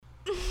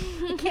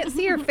I can't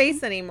see her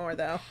face anymore,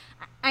 though.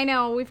 I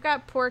know. We've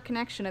got poor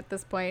connection at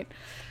this point.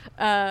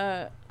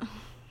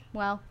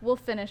 Well, we'll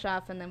finish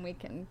off and then we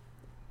can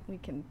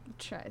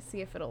try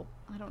see if it'll.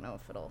 I don't know.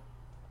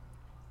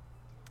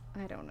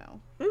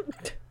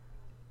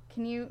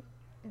 Can you?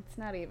 It's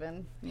not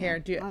even. Here,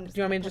 do you want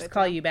me to just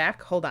call you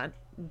back? Hold on.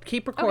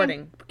 Keep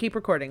recording. Okay. Keep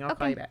recording. I'll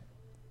call you back.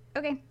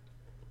 Okay.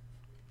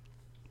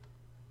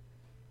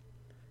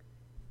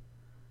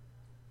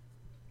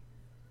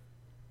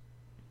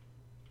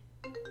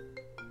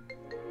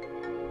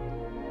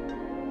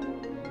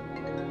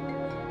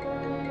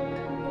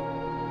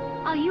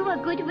 Are you a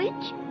good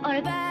witch or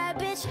a bad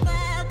bitch?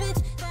 Bad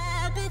bitch,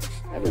 bad bitch.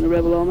 I've been a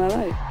rebel all my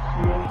life.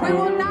 We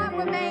will not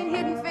remain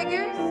hidden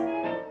figures.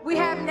 We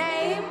have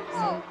names.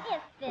 Oh,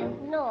 if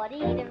it's naughty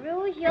to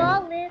rouge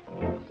your lips,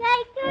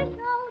 shake your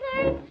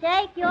shoulders,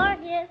 shake your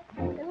hips,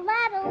 and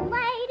let a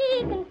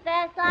lady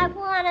confess I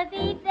want to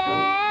be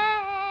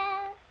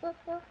bad.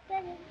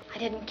 I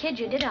didn't kid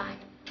you, did I?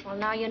 Well,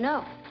 now you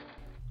know.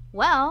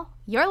 Well,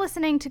 you're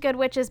listening to Good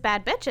Witches,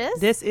 Bad Bitches.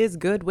 This is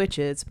Good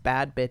Witches,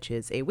 Bad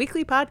Bitches, a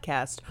weekly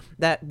podcast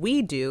that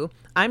we do.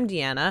 I'm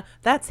Deanna,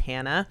 that's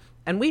Hannah,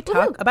 and we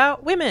talk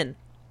about women.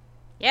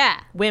 Yeah.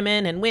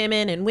 Women and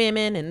women and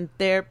women and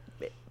their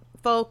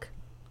folk.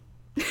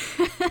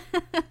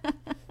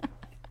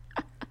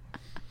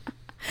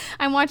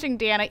 I'm watching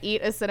Deanna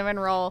eat a cinnamon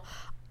roll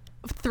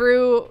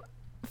through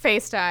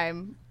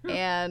FaceTime.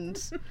 And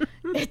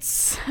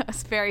it's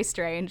very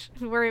strange.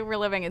 We're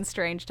living in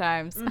strange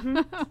times. Mm-hmm.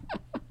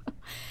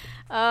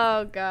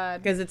 Oh,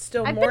 God. Because it's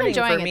still morning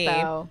for me.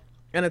 Though.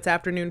 And it's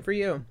afternoon for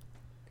you.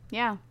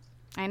 Yeah,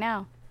 I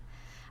know.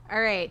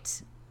 All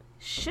right.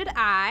 Should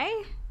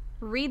I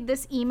read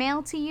this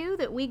email to you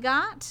that we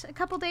got a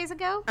couple days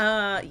ago?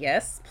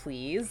 Yes,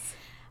 please.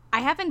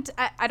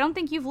 I don't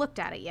think you've looked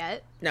at it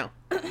yet. No.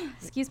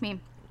 Excuse me.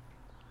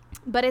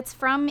 But it's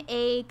from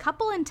a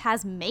couple in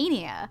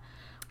Tasmania.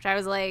 Which I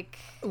was like,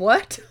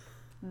 what?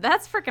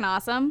 That's freaking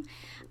awesome.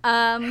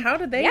 How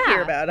did they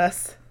hear about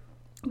us?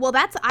 Well,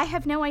 I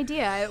have no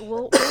idea.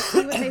 We'll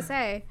see what they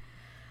say.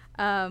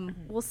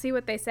 We'll see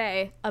what they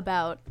say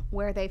about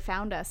where they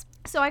found us.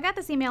 So I got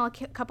this email a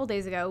couple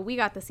days ago. We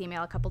got this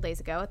email a couple days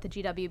ago at the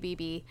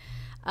GWBB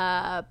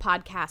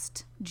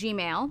podcast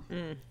Gmail.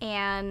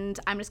 And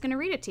I'm just going to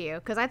read it to you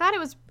because I thought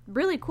it was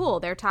really cool.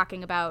 They're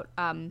talking about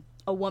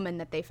a woman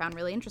that they found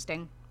really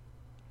interesting.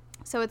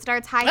 So it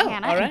starts, Hi,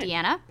 Hannah and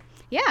Deanna.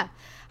 Yeah.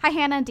 Hi,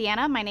 Hannah and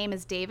Deanna. My name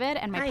is David,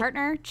 and my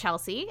partner,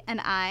 Chelsea,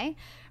 and I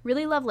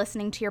really love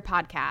listening to your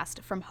podcast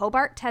from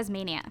Hobart,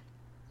 Tasmania.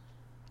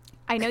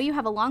 I know you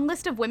have a long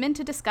list of women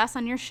to discuss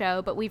on your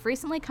show, but we've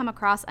recently come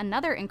across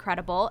another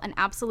incredible and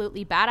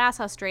absolutely badass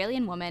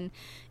Australian woman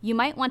you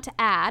might want to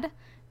add,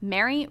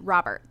 Mary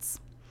Roberts.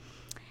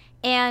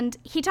 And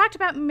he talked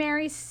about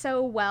Mary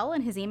so well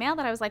in his email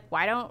that I was like,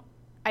 why don't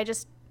I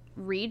just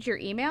read your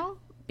email?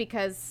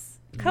 Because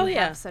you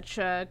have such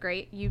a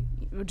great,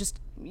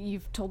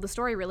 you've told the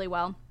story really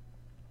well.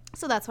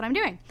 So that's what I'm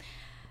doing.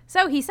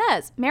 So he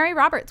says, Mary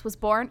Roberts was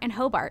born in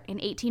Hobart in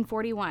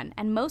 1841,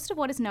 and most of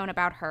what is known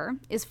about her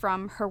is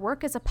from her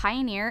work as a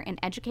pioneer in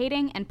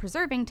educating and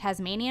preserving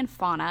Tasmanian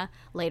fauna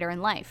later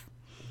in life.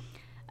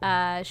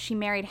 She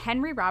married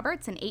Henry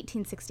Roberts in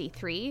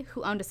 1863,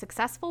 who owned a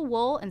successful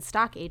wool and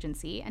stock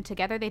agency, and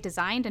together they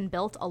designed and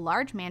built a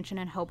large mansion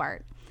in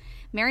Hobart.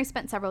 Mary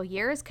spent several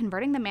years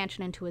converting the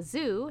mansion into a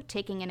zoo,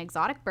 taking in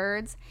exotic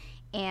birds,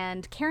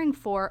 and caring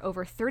for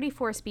over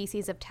 34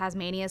 species of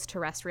Tasmania's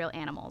terrestrial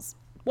animals.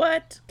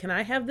 What? Can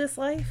I have this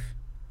life?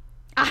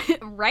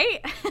 Right?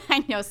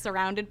 I know,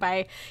 surrounded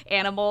by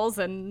animals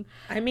and...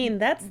 I mean,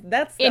 that's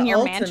the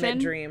ultimate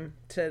dream,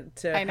 to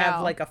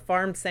have like a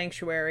farm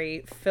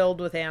sanctuary filled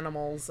with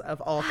animals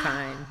of all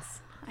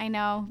kinds. I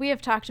know. We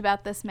have talked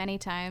about this many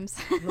times.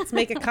 Let's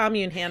make a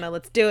commune, Hannah.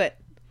 Let's do it.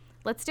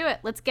 Let's do it.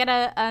 Let's get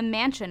a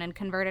mansion and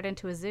convert it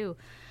into a zoo.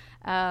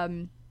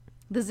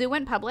 The zoo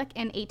went public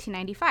in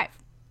 1895.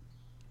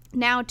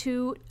 Now,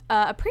 to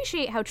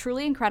appreciate how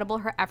truly incredible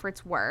her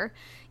efforts were,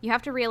 you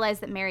have to realize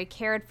that Mary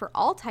cared for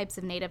all types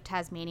of native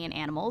Tasmanian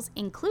animals,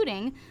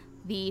 including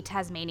the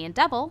Tasmanian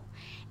devil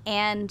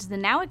and the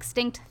now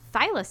extinct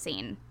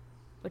thylacine,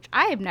 which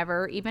I have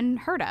never even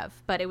heard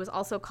of, but it was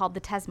also called the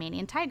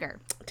Tasmanian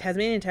tiger.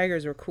 Tasmanian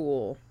tigers were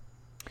cool.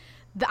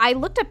 I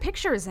looked at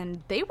pictures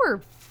and they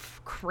were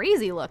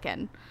crazy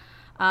looking.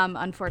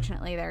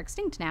 Unfortunately, they're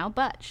extinct now,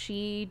 but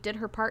she did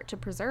her part to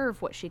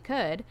preserve what she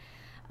could.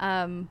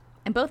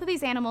 And both of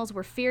these animals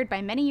were feared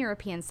by many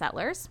European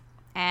settlers,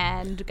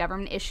 and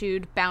government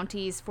issued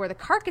bounties for the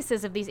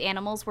carcasses of these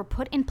animals were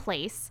put in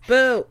place.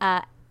 Boo!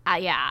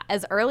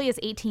 As early as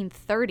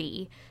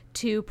 1830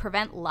 to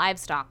prevent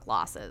livestock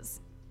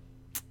losses.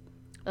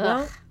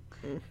 Ugh.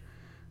 Well,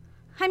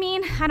 I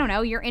mean, I don't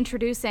know. You're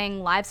introducing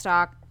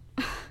livestock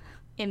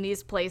in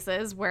these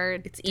places where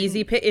it's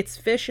easy. It's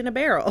fish in a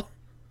barrel.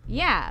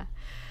 Yeah.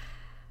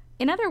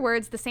 In other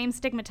words, the same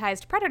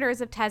stigmatized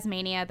predators of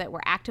Tasmania that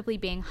were actively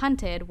being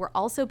hunted were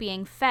also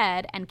being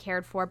fed and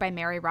cared for by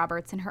Mary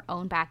Roberts in her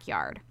own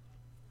backyard.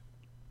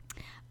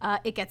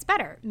 It gets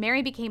better.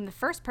 Mary became the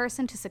first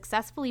person to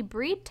successfully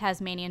breed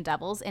Tasmanian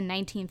devils in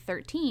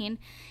 1913,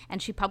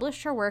 and she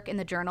published her work in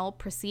the journal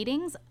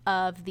Proceedings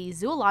of the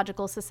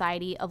Zoological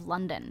Society of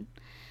London.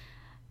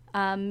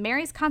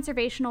 Mary's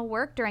conservational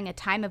work during a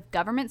time of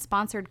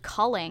government-sponsored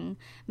culling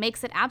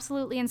makes it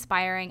absolutely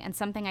inspiring and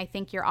something I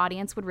think your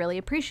audience would really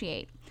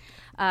appreciate.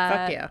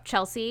 Fuck yeah.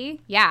 Chelsea,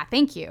 yeah,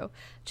 thank you.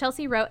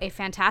 Chelsea wrote a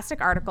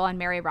fantastic article on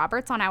Mary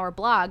Roberts on our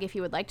blog if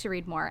you would like to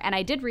read more. And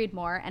I did read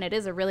more, and it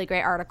is a really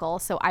great article,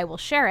 so I will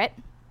share it.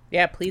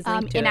 Yeah, please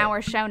link to in it.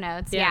 our show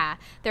notes. Yeah.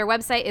 Their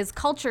website is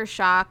Culture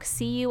Shock,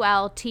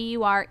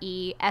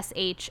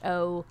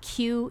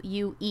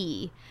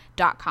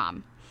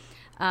 CultureShoque.com.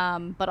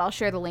 But I'll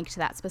share the link to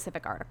that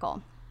specific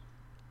article.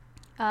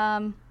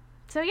 So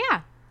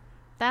yeah,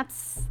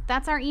 that's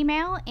our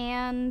email,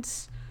 and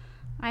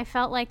I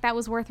felt like that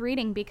was worth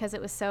reading because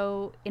it was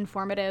so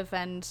informative,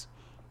 and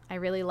I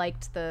really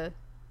liked the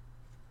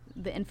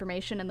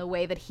information and the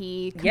way that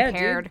he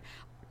compared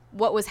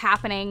what was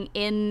happening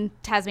in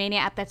Tasmania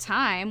at the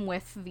time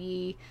with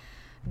the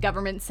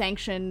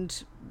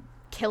government-sanctioned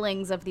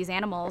killings of these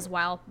animals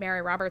while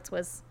Mary Roberts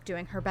was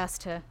doing her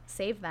best to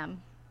save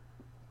them.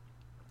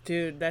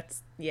 Dude,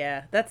 that's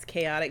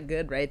chaotic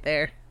good right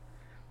there.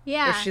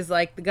 Yeah. Where she's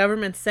like, the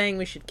government's saying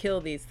we should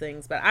kill these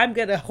things, but I'm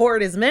going to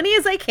hoard as many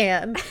as I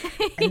can.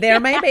 And they're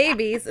my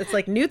babies. It's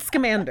like Newt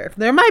Scamander.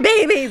 They're my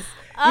babies.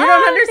 You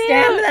don't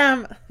understand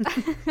them.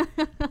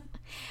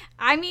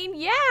 I mean,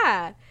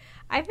 yeah.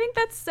 I think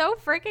that's so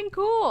freaking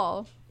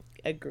cool.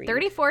 Agreed.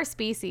 34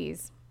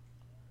 species.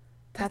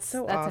 That's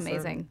awesome. That's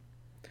amazing.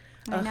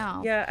 I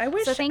know. Yeah, I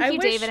wish, so thank you,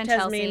 David and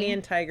Tasmanian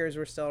Chelsea. tigers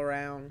were still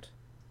around.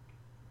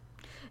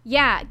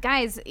 Yeah,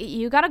 guys,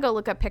 you got to go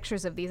look up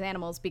pictures of these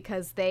animals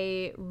because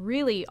they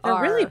really They're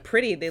are really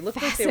pretty. They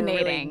look like they were really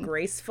fascinating.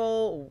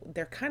 graceful.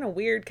 They're kind of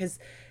weird because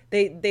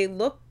they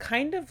look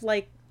kind of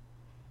like,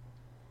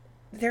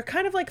 they're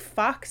kind of like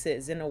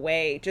foxes in a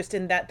way, just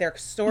in that they're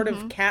sort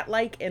of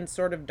cat-like and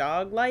sort of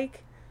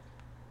dog-like.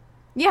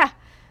 Yeah.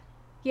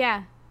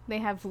 Yeah. They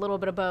have a little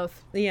bit of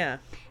both. Yeah.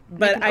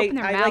 But I like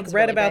mouths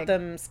read really about big.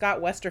 them. Scott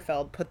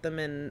Westerfeld put them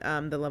in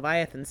the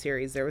Leviathan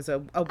series. There was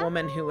a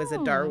woman who was a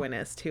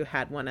Darwinist who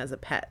had one as a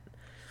pet.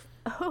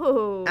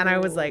 Oh. And I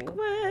was like,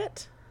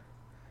 what?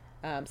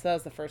 So that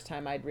was the first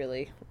time I'd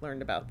really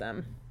learned about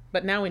them.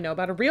 But now we know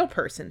about a real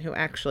person who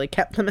actually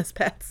kept them as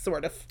pets,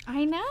 sort of.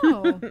 I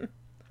know.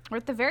 Or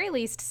at the very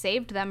least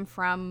saved them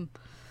from,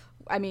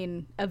 I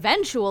mean,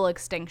 eventual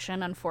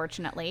extinction,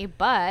 unfortunately.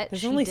 But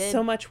There's only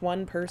so much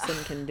one person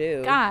can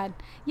do. God.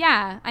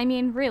 Yeah. I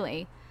mean,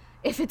 really.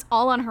 If it's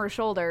all on her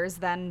shoulders,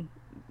 then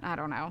I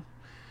don't know.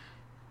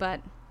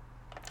 But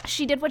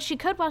she did what she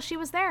could while she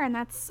was there, and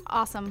that's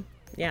awesome.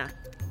 Yeah.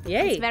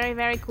 Yay. It's very,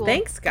 very cool.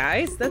 Thanks,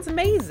 guys. That's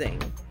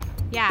amazing.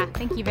 Yeah,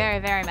 thank you very,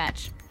 very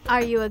much.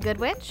 Are you a good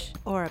witch?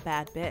 Or a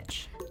bad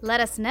bitch. Let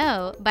us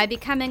know by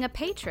becoming a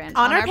patron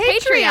On our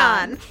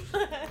Patreon.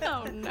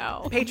 Oh,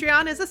 no.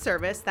 Patreon is a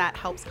service that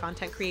helps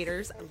content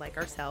creators like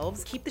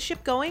ourselves keep the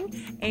ship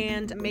going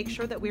and make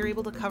sure that we're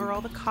able to cover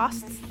all the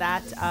costs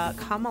that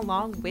come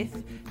along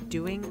with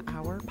doing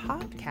our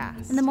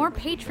podcast. And the more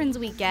patrons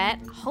we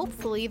get,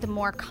 hopefully the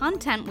more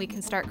content we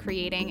can start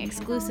creating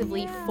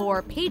exclusively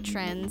for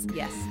patrons.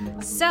 Yes.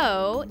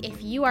 So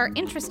if you are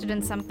interested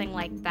in something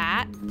like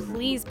that,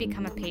 please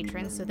become a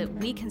patron so that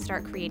we can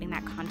start creating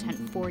that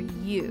content for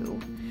you.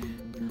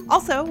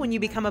 Also, when you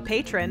become a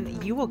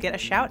patron, you will get a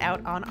shout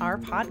out on our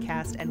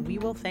podcast and we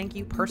will thank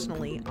you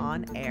personally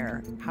on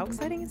air. How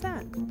exciting is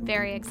that?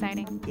 Very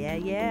exciting.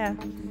 Yeah.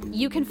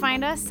 You can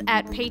find us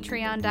at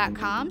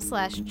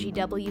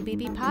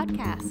patreon.com/GWBB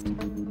podcast.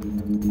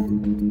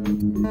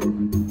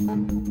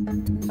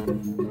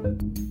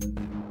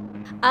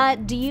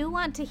 Do you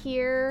want to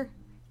hear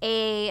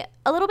a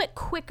little bit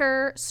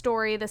quicker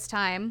story this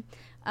time,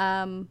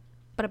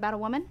 but about a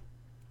woman?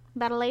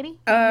 About a lady?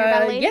 Hear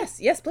about a lady?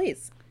 Yes,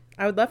 please.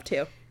 I would love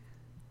to.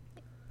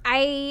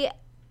 I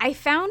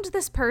found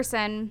this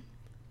person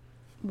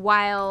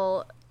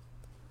while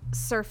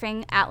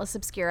surfing Atlas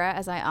Obscura,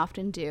 as I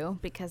often do,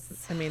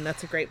 because I mean,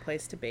 that's a great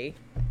place to be.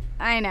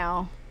 I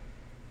know.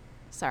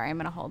 Sorry, I'm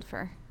going to hold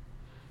for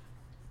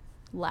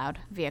loud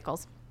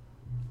vehicles.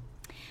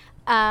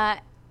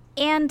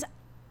 And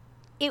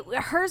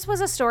hers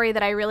was a story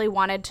that I really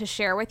wanted to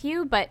share with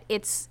you, but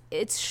it's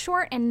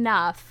short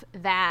enough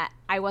that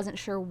I wasn't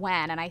sure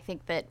when. And I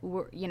think that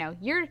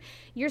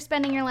you're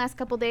spending your last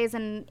couple days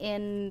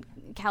in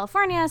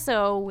California,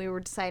 so we were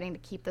deciding to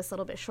keep this a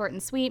little bit short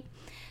and sweet.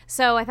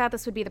 So I thought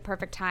this would be the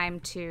perfect time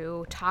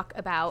to talk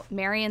about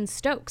Marion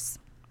Stokes.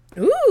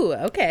 Ooh,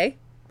 okay.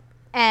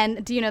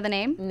 And do you know the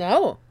name?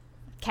 No.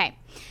 Okay.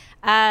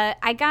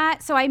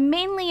 I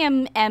mainly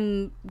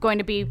am going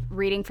to be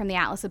reading from the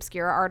Atlas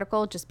Obscura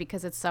article just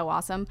because it's so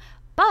awesome.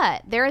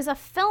 But there is a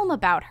film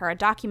about her, a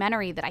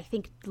documentary that I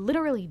think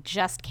literally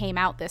just came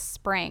out this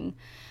spring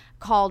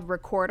called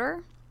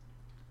Recorder.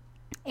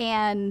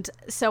 And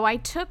so I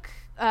took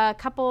a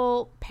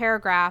couple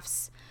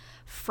paragraphs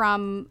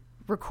from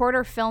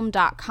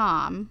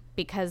recorderfilm.com,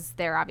 because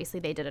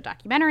they did a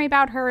documentary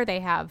about her. They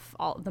have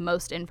all the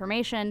most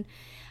information.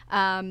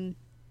 And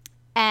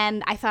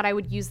I thought I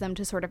would use them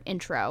to sort of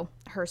intro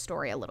her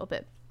story a little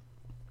bit.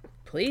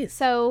 Please.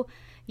 So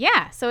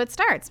it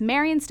starts.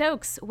 Marion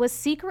Stokes was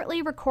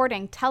secretly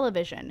recording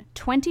television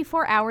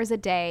 24 hours a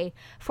day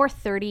for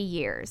 30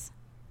 years.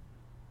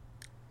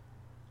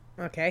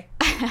 Okay.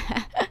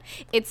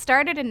 It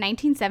started in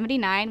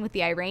 1979 with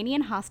the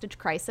Iranian hostage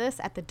crisis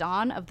at the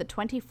dawn of the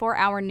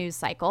 24-hour news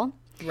cycle.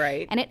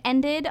 Right. And it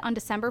ended on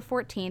December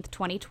 14th,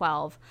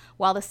 2012,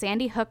 while the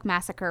Sandy Hook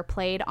massacre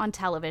played on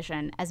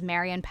television as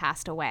Marion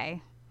passed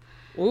away.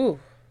 Ooh.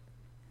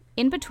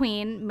 In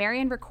between,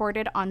 Marion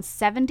recorded on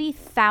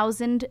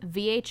 70,000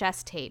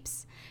 VHS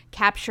tapes,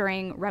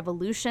 capturing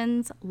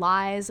revolutions,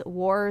 lies,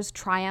 wars,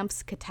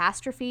 triumphs,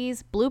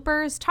 catastrophes,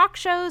 bloopers, talk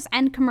shows,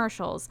 and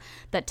commercials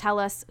that tell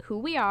us who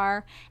we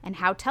are and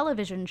how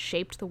television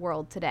shaped the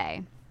world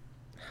today.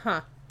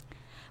 Huh.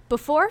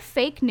 Before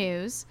fake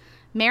news,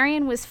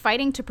 Marion was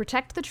fighting to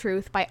protect the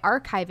truth by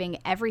archiving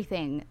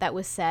everything that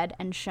was said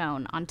and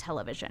shown on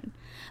television.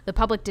 The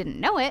public didn't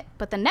know it,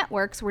 but the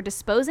networks were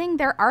disposing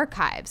their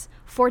archives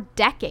for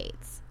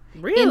decades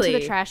into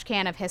the trash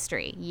can of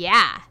history.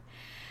 Yeah.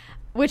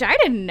 Which I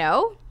didn't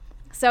know.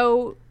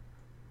 So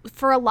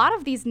for a lot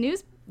of these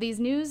news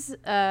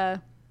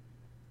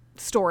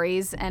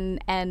stories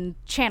and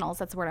channels,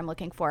 that's the word I'm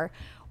looking for,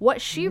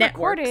 what she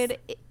recorded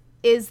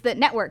is the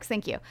networks,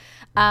 thank you.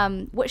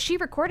 What she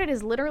recorded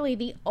is literally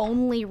the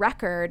only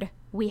record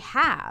we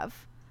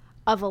have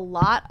of a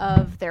lot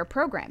of their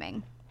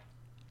programming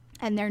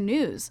and their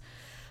news.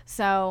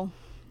 So,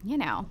 you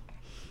know.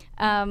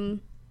 Oh,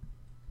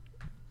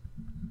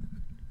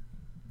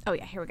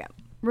 yeah, here we go.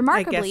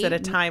 Remarkably, I guess at a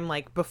time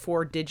like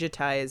before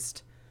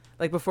digitized,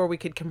 like before we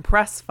could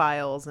compress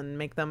files and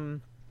make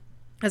them,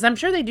 as I'm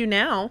sure they do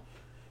now.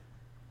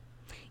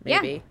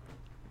 Maybe.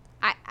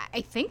 Yeah,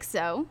 I think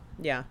so.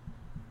 Yeah.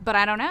 But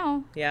I don't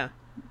know. Yeah.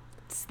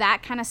 It's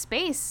that kind of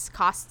space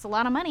costs a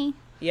lot of money.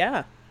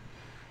 Yeah.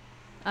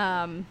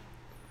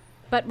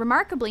 But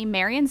remarkably,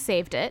 Marion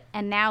saved it,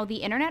 and now the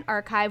Internet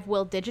Archive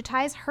will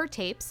digitize her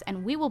tapes,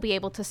 and we will be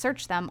able to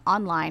search them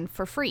online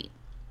for free.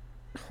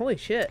 Holy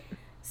shit.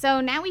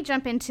 So now we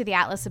jump into the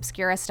Atlas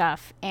Obscura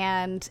stuff,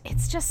 and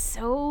it's just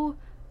so...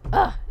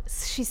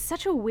 she's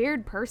such a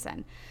weird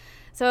person.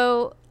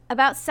 So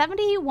about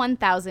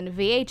 71,000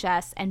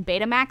 VHS and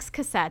Betamax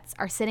cassettes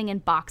are sitting in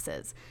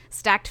boxes,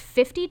 stacked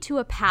 50 to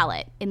a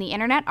pallet in the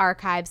Internet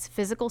Archive's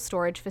physical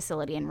storage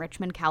facility in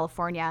Richmond,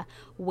 California,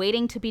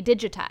 waiting to be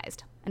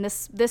digitized. And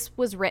this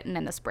was written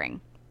in the spring.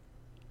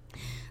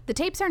 The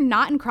tapes are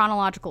not in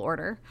chronological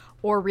order,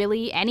 or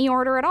really any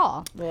order at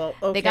all. Well,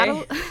 okay. They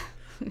got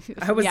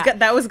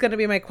that was going to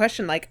be my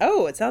question. Like,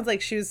 oh, it sounds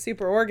like she was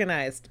super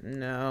organized.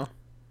 No.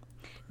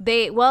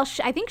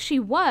 I think she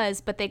was,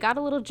 but they got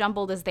a little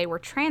jumbled as they were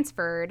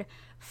transferred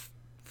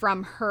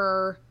from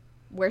her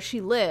where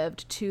she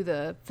lived to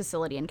the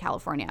facility in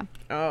California.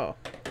 Oh,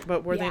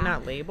 but were they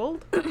not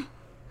labeled?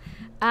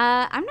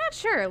 I'm not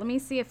sure. Let me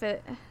see if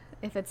it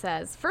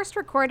says. First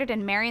recorded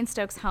in Marion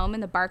Stokes' home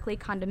in the Barclay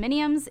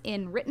condominiums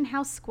in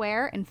Rittenhouse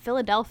Square in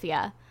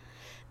Philadelphia.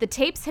 The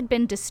tapes had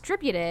been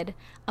distributed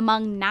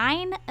among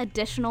 9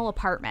 additional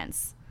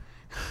apartments,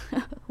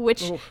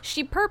 which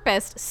she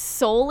purposed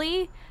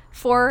solely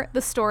for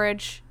the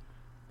storage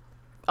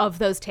of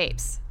those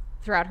tapes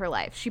throughout her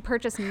life. She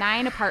purchased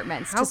 9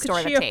 apartments to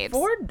store the tapes. How could she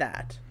afford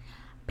that?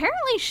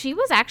 Apparently, she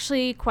was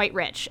actually quite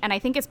rich, and I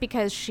think it's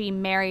because she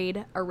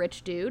married a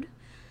rich dude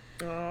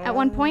at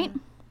one point.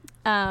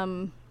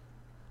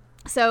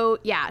 So,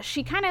 yeah,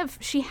 she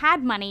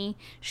had money.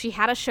 She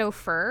had a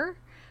chauffeur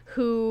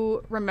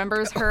who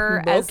remembers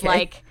her as,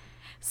 like,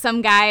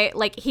 some guy.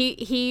 Like,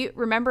 he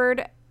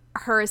remembered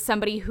her as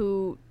somebody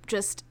who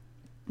just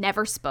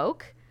never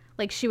spoke.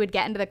 Like, she would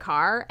get into the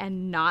car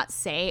and not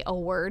say a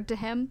word to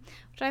him,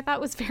 which I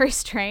thought was very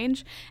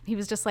strange. And he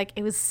was just like,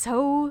 it was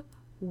so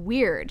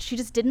weird. She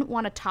just didn't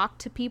want to talk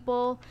to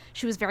people.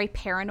 She was very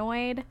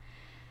paranoid.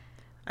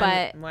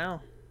 But,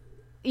 wow.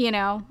 You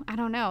know, I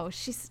don't know.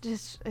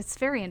 It's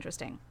very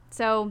interesting.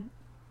 So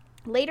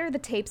later the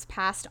tapes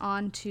passed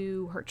on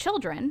to her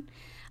children,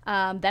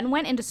 then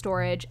went into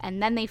storage,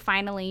 and then they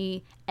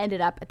finally ended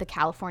up at the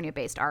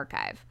California-based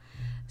archive.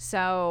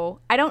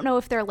 So I don't know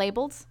if they're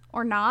labeled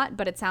or not,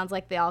 but it sounds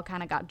like they all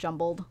kind of got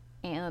jumbled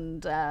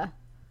and,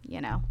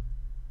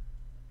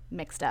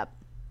 mixed up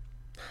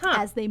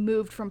as they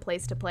moved from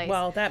place to place.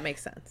 Well, that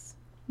makes sense.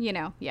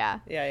 Yeah. Yeah.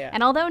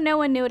 And although no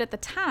one knew it at the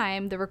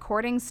time, the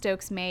recordings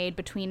Stokes made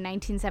between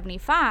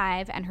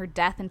 1975 and her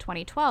death in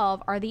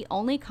 2012 are the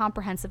only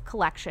comprehensive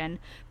collection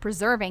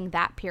preserving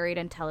that period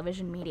in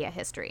television media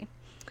history.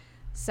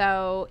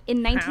 So,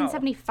 in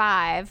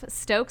 1975,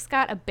 Stokes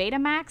got a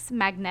Betamax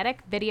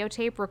magnetic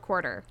videotape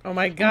recorder. Oh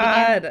my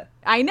God.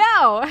 I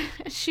know!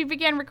 She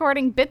began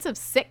recording bits of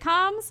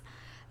sitcoms,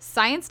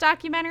 science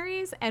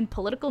documentaries, and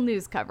political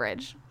news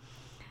coverage.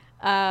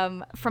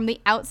 From the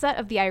outset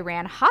of the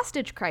Iran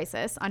hostage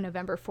crisis on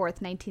November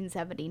 4th,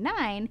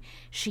 1979,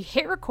 she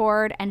hit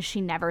record and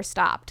she never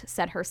stopped,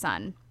 said her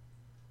son.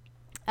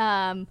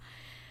 La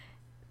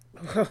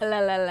la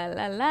la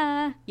la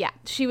la. Yeah,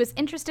 she was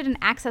interested in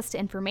access to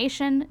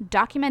information,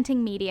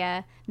 documenting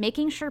media,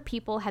 making sure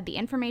people had the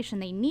information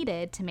they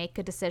needed to make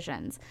good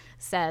decisions,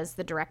 says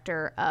the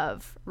director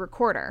of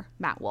Recorder,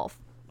 Matt Wolf.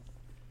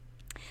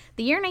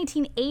 The year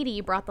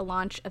 1980 brought the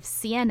launch of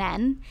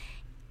CNN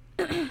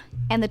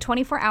and the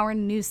 24-hour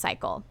news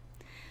cycle.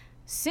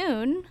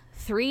 Soon,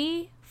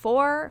 3,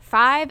 4,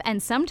 5,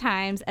 and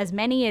sometimes as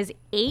many as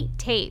 8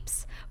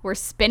 tapes were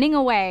spinning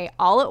away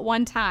all at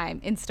one time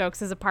in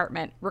Stokes'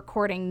 apartment,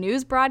 recording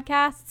news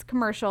broadcasts,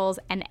 commercials,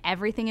 and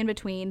everything in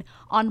between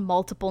on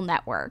multiple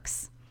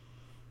networks.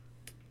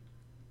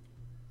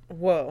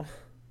 Whoa.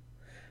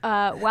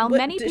 While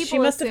many people she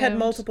must have had assumed-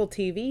 multiple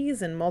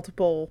TVs and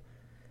multiple...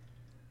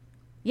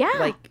 Yeah,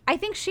 like, I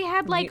think she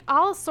had like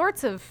all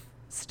sorts of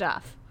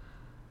stuff.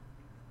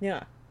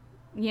 Yeah.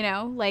 You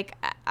know, like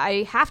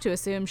I have to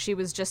assume she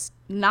was just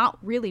not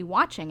really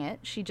watching it.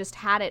 She just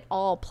had it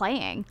all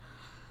playing.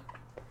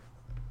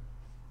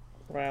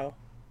 Wow.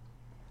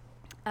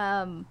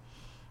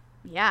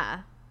 Yeah.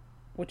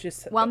 Which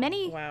is... While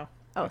many... Wow.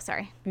 Oh,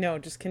 sorry. No,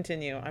 just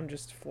continue. I'm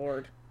just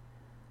floored.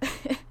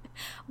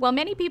 While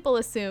many people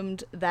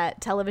assumed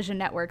that television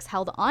networks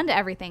held on to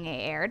everything they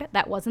aired,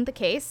 that wasn't the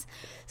case.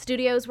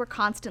 Studios were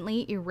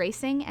constantly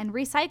erasing and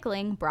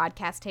recycling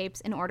broadcast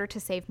tapes in order to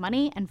save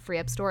money and free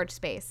up storage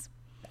space.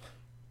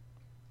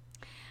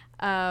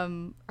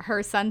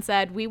 Her son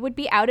said, "We would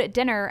be out at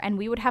dinner and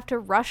we would have to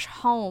rush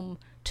home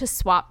to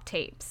swap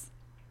tapes."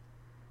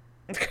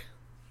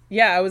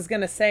 Yeah, I was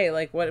going to say,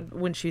 like, what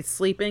when she's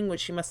sleeping,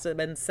 she must have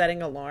been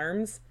setting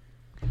alarms.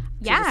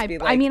 Yeah, just be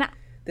I like, mean...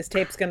 this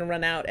tape's going to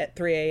run out at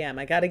 3 a.m.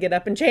 I got to get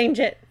up and change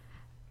it.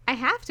 I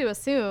have to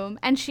assume.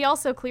 And she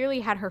also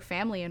clearly had her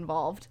family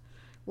involved.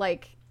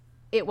 Like,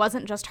 it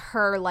wasn't just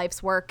her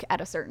life's work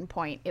at a certain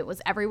point. It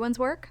was everyone's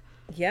work.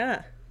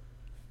 Yeah.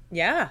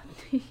 Yeah.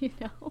 You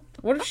know?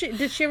 What if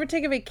did she ever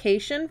take a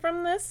vacation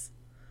from this?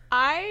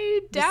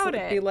 I doubt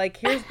Just it. Be like,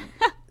 here's,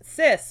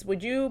 sis,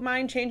 would you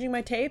mind changing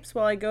my tapes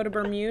while I go to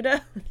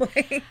Bermuda?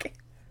 Like...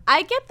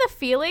 I get the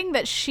feeling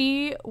that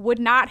she would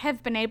not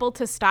have been able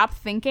to stop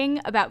thinking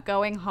about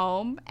going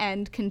home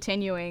and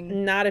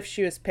continuing. Not if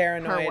she was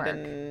paranoid work.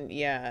 and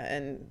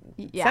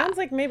Yeah. sounds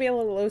like maybe a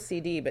little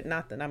OCD, but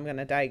not that I'm going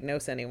to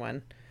diagnose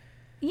anyone.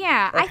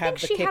 Yeah, or I have think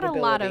the she had a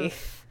lot capability.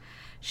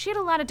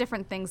 of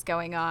different things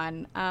going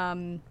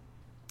on.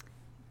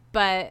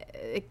 But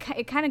it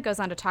kind of goes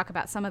on to talk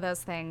about some of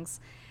those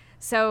things.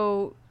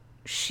 So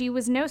she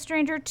was no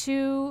stranger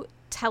to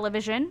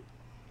television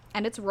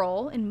and its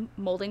role in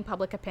molding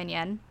public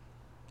opinion.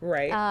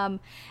 Right. An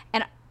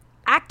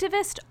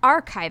activist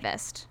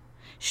archivist.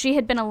 She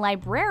had been a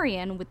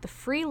librarian with the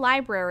Free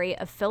Library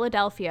of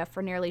Philadelphia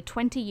for nearly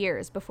 20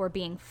 years before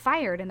being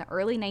fired in the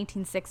early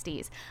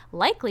 1960s,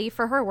 likely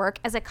for her work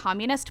as a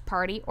Communist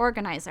Party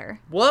organizer.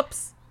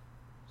 Whoops.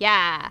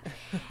 Yeah.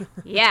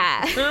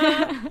 Yeah.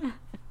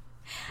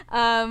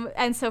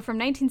 And so from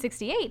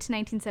 1968 to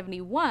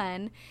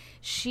 1971,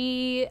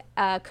 she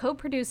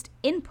co-produced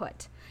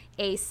Input,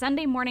 a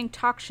Sunday morning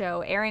talk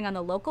show airing on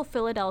the local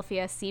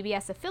Philadelphia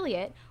CBS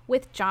affiliate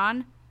with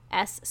John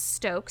S.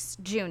 Stokes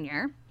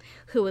Jr.,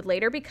 who would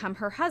later become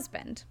her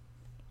husband,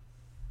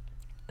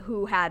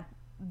 who had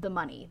the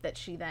money that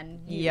she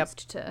then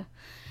used to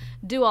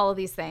do all of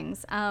these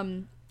things.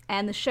 And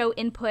the show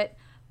Input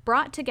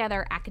brought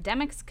together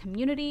academics,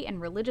 community and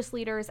religious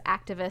leaders,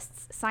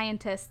 activists,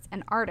 scientists,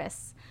 and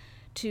artists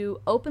to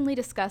openly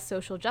discuss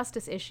social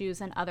justice issues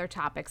and other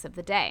topics of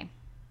the day.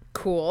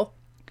 Cool.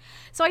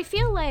 So I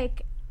feel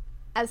like,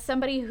 as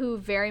somebody who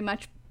very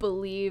much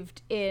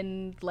believed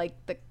in like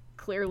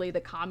clearly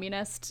the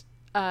communist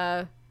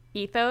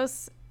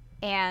ethos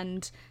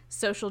and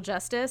social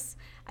justice,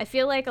 I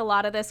feel like a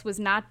lot of this was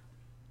not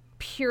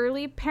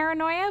purely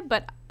paranoia,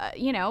 but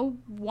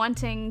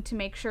wanting to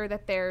make sure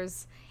that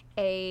there's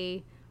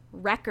a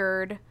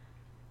record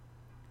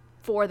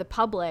for the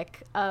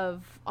public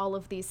of all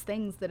of these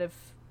things that have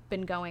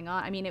been going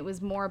on. I mean, it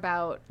was more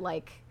about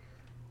like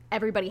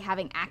everybody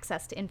having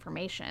access to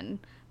information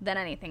than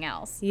anything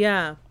else.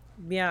 Yeah.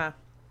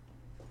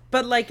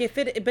 But like if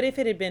it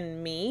had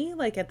been me,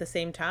 like at the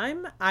same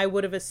time, I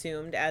would have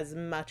assumed, as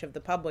much of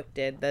the public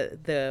did,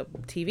 that the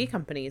TV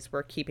companies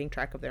were keeping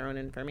track of their own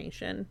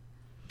information.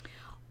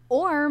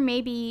 Or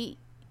maybe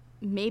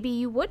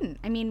you wouldn't.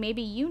 I mean,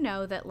 maybe you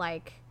know that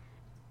like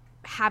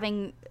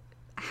having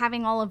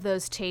all of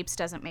those tapes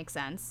doesn't make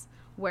sense.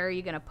 Where are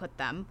you going to put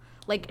them?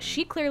 Like,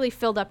 she clearly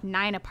filled up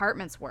 9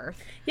 apartments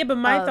worth. Yeah, but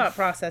my of thought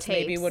process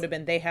maybe tapes. would have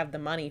been they have the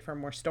money for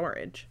more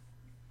storage.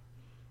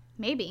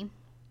 Maybe.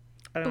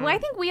 I don't But know. I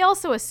think we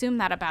also assume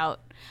that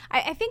about...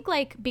 I think,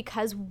 like,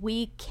 because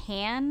we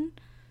can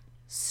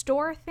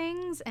store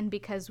things and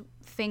because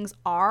things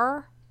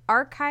are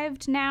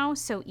archived now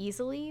so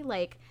easily,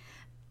 like,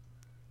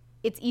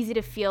 it's easy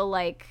to feel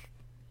like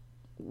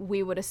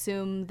we would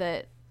assume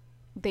that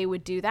they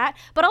would do that.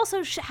 But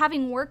also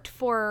having worked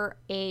for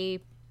a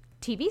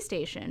TV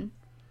station,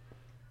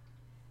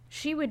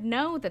 she would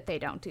know that they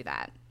don't do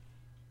that.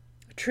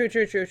 True.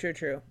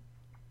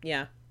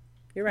 Yeah,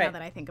 you're right. Now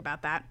that I think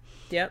about that.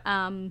 Yep.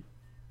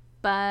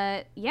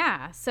 But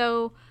yeah,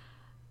 so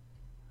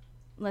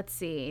let's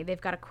see.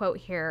 They've got a quote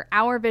here.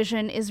 Our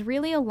vision is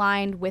really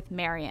aligned with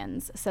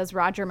Marion's, says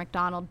Roger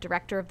McDonald,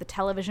 director of the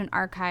television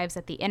archives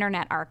at the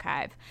Internet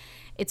Archive.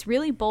 It's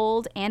really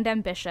bold and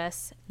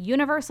ambitious,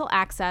 universal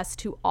access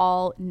to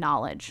all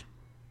knowledge.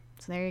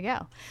 So there you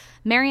go.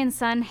 Marion's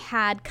son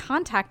had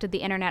contacted the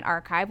Internet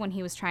Archive when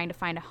he was trying to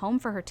find a home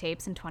for her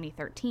tapes in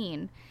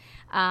 2013.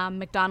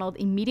 McDonald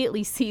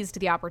immediately seized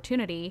the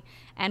opportunity,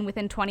 and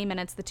within 20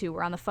 minutes, the two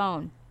were on the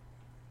phone.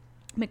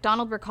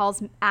 McDonald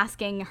recalls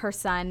asking her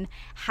son,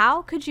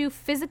 how could you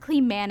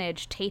physically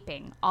manage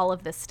taping all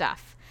of this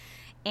stuff?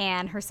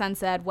 And her son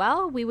said,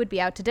 well, we would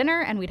be out to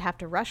dinner and we'd have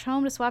to rush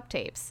home to swap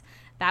tapes.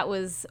 That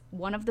was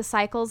one of the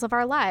cycles of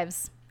our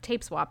lives,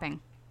 tape swapping.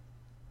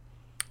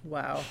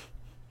 Wow.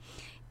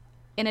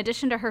 In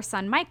addition to her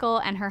son Michael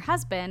and her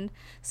husband,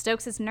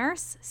 Stokes'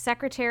 nurse,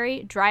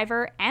 secretary,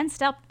 driver, and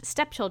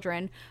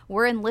stepchildren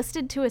were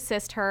enlisted to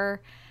assist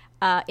her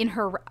in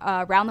her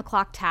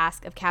round-the-clock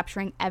task of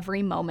capturing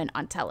every moment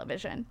on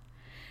television.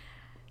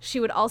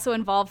 She would also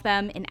involve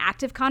them in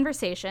active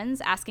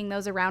conversations, asking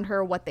those around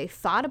her what they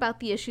thought about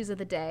the issues of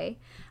the day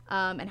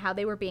and how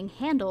they were being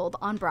handled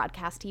on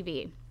broadcast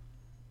TV.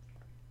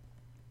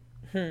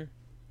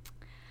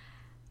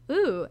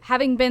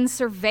 Having been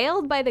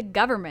surveilled by the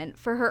government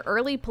for her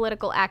early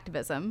political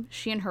activism,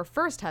 she and her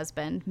first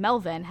husband,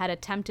 Melvin, had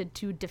attempted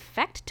to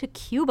defect to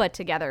Cuba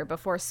together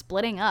before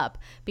splitting up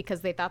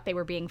because they thought they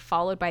were being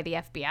followed by the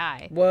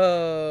FBI.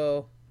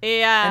 Whoa.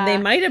 Yeah. And they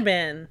might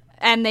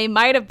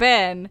have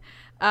been.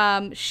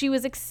 She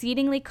was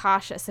exceedingly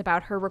cautious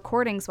about her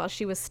recordings while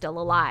she was still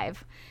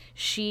alive.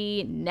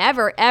 She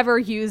never, ever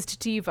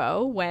used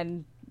TiVo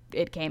when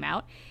it came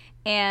out.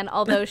 And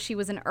although she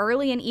was an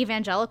early and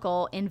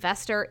evangelical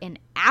investor in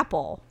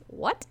Apple,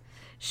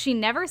 she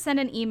never sent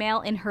an email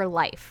in her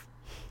life.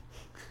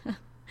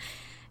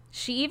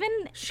 She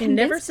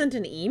never sent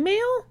an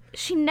email?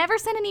 She never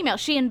sent an email.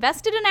 She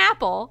invested in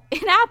Apple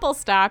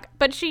stock,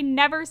 but she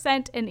never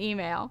sent an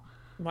email.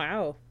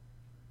 Wow.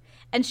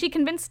 And she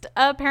convinced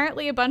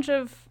apparently a bunch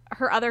of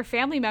her other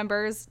family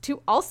members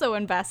to also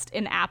invest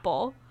in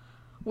Apple,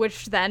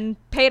 which then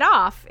paid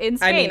off in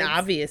spades. I mean,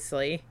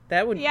 obviously.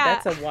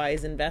 That's a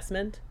wise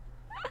investment.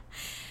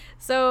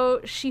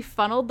 So she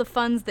funneled the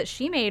funds that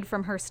she made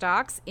from her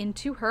stocks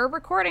into her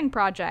recording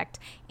project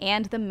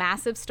and the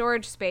massive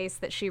storage space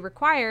that she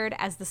required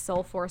as the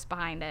sole force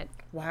behind it.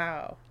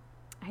 Wow.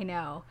 I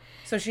know.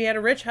 So she had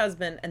a rich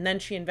husband, and then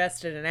she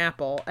invested in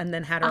Apple, and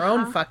then had her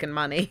own fucking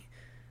money.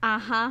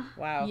 Uh-huh.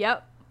 Wow.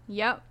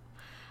 Yep.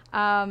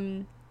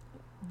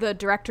 The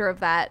director of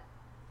that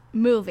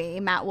movie,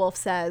 Matt Wolf,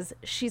 says,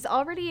 she's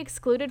already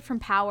excluded from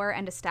power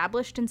and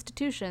established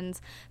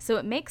institutions, so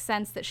it makes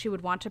sense that she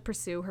would want to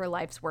pursue her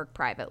life's work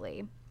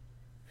privately.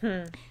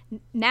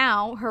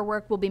 Now, her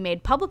work will be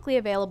made publicly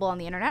available on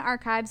the Internet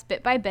Archives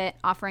bit by bit,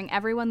 offering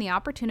everyone the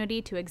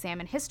opportunity to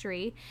examine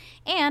history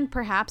and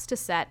perhaps to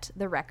set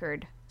the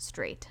record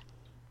straight.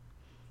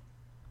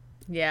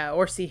 Yeah,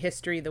 or see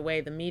history the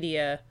way the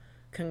media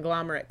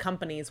conglomerate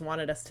companies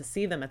wanted us to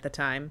see them at the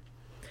time,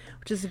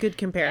 which is a good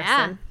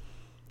comparison.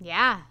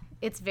 Yeah,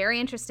 it's very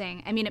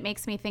interesting. I mean, it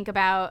makes me think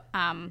about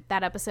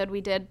that episode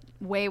we did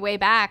way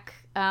back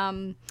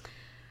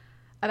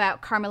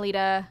about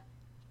Carmelita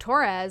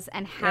Torres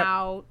and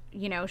how,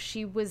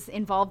 she was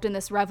involved in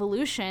this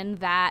revolution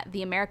that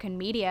the American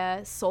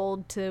media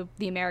sold to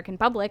the American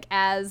public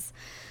as,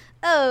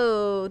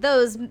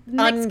 those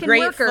Mexican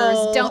workers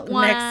don't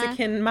want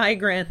Mexican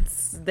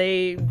migrants.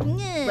 They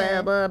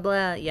blah, blah,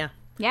 blah. Yeah.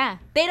 Yeah.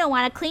 They don't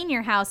want to clean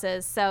your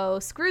houses, so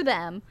screw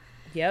them.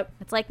 Yep.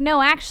 It's like,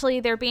 no, actually,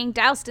 they're being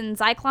doused in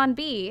Zyklon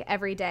B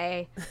every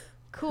day.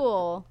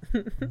 Cool.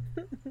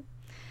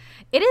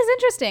 It is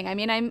interesting. I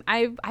mean,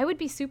 I would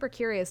be super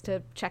curious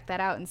to check that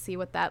out and see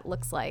what that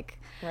looks like.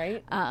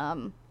 Right.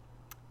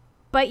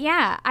 But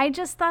yeah, I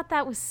just thought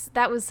that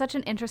was such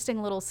an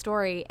interesting little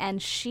story,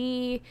 and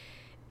she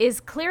is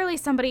clearly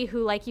somebody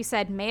who, like you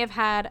said, may have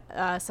had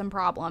some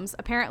problems.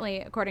 Apparently,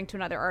 according to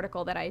another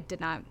article that I did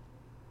not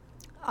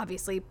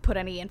obviously put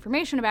any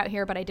information about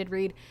here, but I did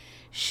read,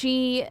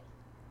 she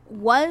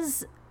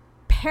was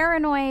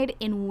paranoid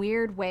in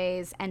weird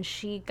ways, and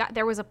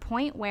there was a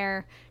point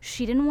where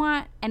she didn't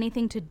want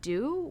anything to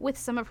do with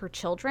some of her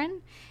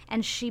children,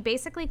 and she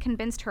basically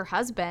convinced her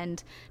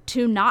husband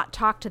to not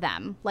talk to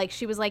them. Like,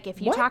 she was like, if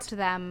you talk to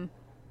them,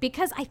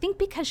 because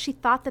she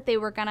thought that they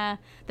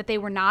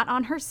were not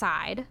on her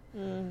side,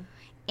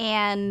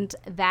 and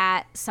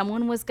that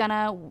someone was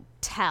gonna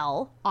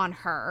tell on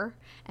her,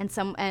 and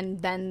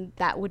then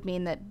that would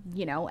mean that,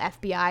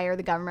 FBI or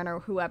the government or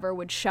whoever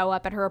would show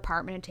up at her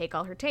apartment and take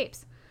all her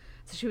tapes.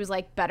 So she was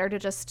like, better to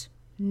just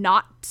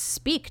not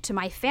speak to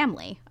my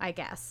family, I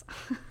guess.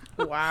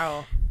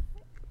 Wow.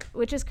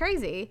 Which is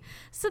crazy.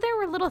 So there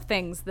were little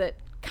things that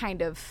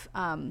kind of,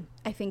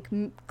 I think,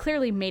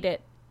 clearly made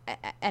it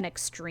an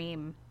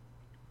extreme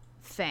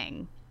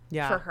thing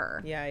for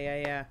her.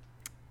 Yeah.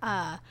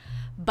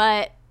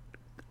 But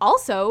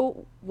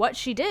also, what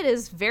she did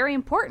is very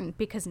important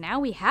because now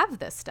we have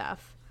this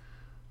stuff.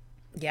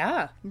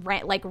 Yeah.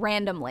 Like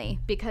randomly,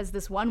 because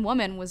this one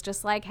woman was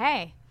just like,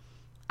 hey,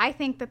 I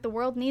think that the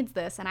world needs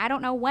this, and I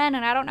don't know when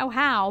and I don't know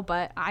how,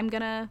 but I'm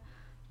going to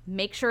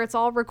make sure it's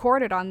all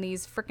recorded on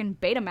these freaking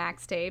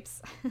Betamax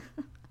tapes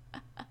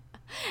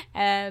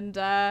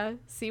and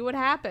see what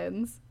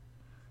happens.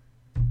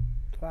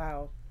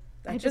 Wow.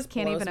 That I just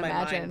can't blows even my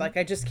imagine. mind. Like,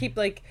 I just keep,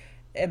 like,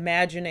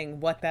 imagining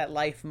what that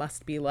life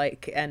must be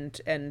like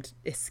and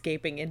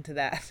escaping into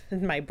that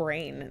in my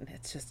brain. And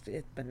it's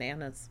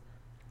bananas.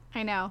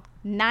 I know.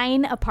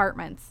 9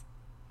 apartments.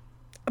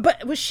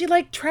 But was she,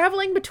 like,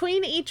 traveling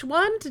between each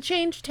one to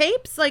change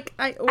tapes? Like,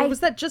 or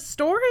was that just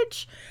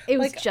storage? It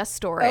was Like, just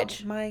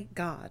storage. Oh, my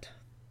God.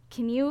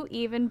 Can you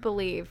even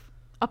believe?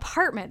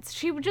 Apartments.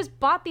 She just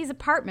bought these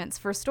apartments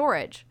for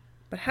storage.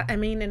 But,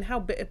 and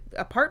how big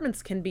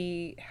apartments can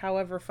be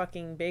however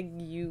fucking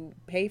big you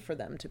pay for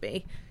them to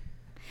be.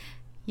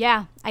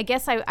 Yeah, I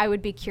guess I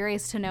would be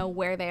curious to know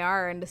where they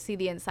are and to see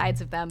the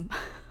insides of them.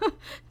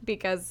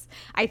 Because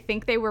I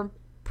think they were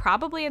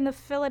probably in the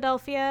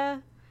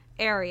Philadelphia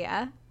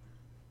area,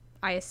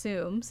 I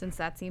assume, since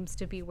that seems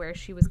to be where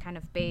she was kind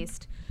of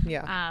based.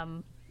 Yeah.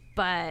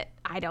 But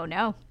I don't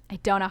know. I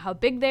don't know how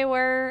big they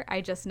were.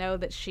 I just know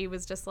that she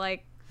was just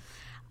like,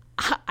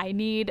 I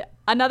need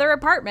another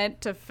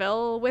apartment to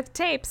fill with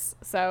tapes.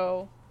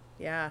 So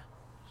Yeah.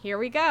 here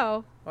we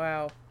go.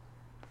 Wow.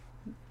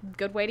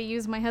 Good way to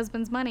use my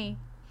husband's money.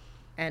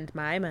 And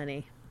my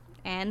money.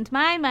 And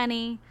my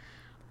money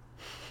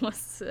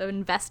was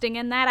investing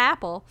in that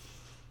Apple.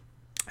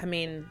 I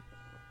mean,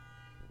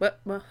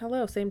 well,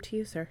 hello. Same to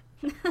you, sir.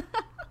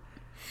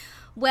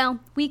 Well,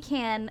 we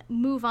can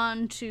move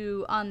on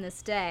to On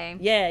This Day.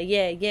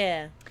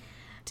 Yeah.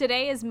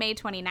 Today is May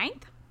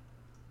 29th.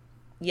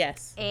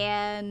 Yes.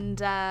 And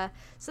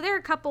so there are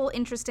a couple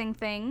interesting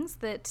things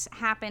that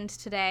happened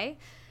today.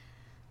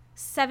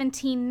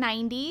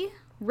 1790,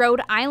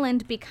 Rhode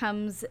Island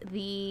becomes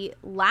the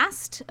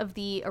last of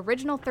the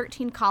original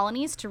 13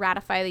 colonies to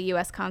ratify the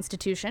U.S.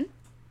 Constitution.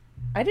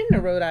 I didn't know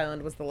Rhode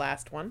Island was the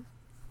last one.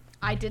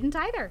 I didn't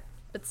either,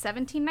 but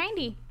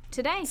 1790,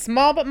 today.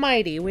 Small but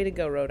mighty. Way to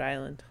go, Rhode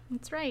Island.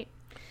 That's right.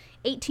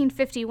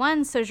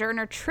 1851,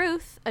 Sojourner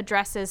Truth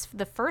addresses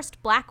the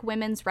first Black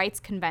Women's Rights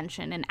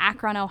Convention in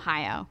Akron,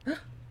 Ohio.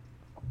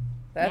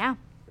 Yeah.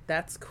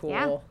 That's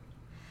cool.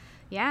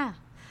 Yeah.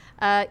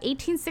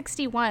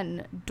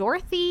 1861,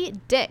 Dorothy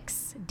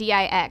Dix,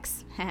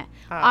 D-I-X,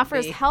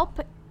 offers help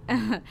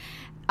in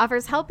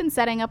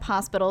setting up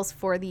hospitals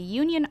for the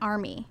Union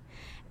Army.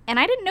 And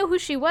I didn't know who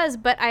she was,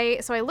 but I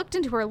looked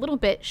into her a little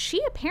bit.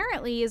 She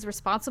apparently is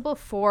responsible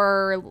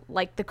for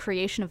like the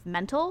creation of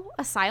mental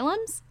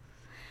asylums,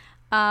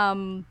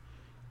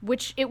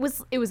 which it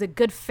was a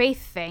good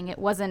faith thing. It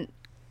wasn't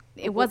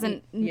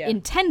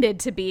intended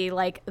to be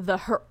like the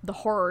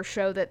horror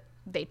show that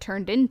they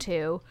turned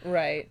into.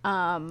 Right.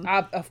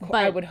 Of course,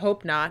 I would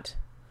hope not.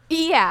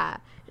 Yeah.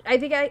 I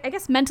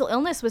guess mental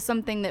illness was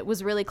something that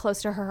was really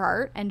close to her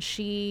heart, and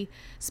she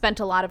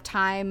spent a lot of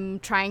time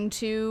trying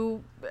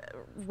to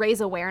raise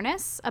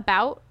awareness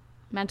about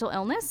mental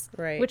illness,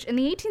 right? Which in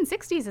the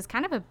 1860s is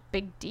kind of a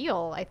big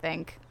deal, I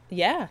think.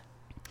 Yeah.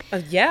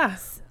 Yeah.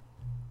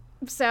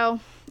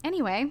 So,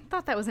 anyway,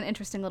 thought that was an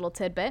interesting little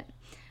tidbit.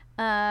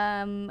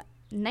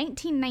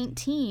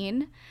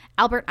 1919,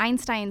 Albert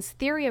Einstein's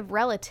theory of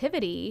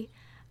relativity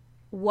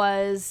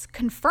was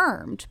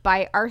confirmed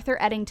by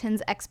Arthur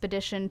Eddington's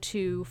expedition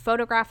to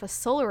photograph a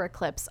solar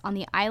eclipse on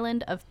the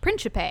island of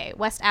Principe,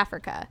 West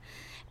Africa.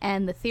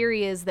 And the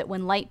theory is that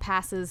when light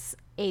passes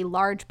a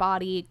large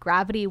body,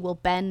 gravity will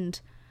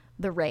bend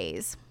the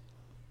rays.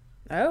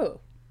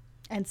 Oh.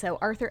 And so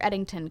Arthur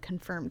Eddington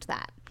confirmed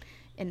that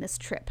in this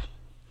trip.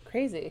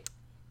 Crazy.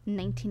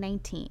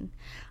 1919.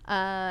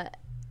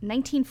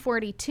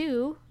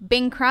 1942,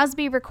 Bing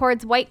Crosby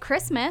records White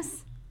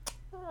Christmas.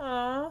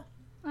 Aww.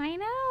 I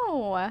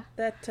know.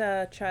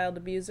 That child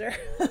abuser.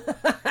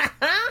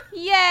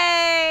 Yay!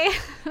 I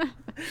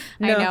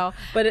know.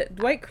 But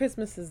White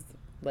Christmas is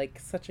like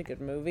such a good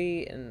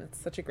movie, and it's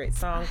such a great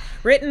song.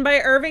 Written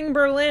by Irving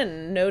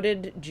Berlin,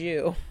 noted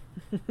Jew.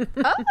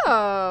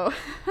 Oh.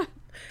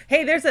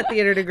 Hey, there's a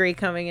theater degree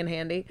coming in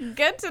handy.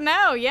 Good to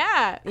know,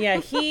 yeah.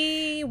 Yeah,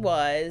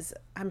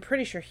 I'm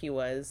pretty sure he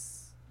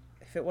was,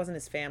 if it wasn't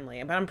his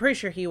family, but I'm pretty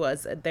sure he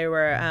was. They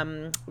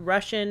were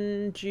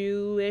Russian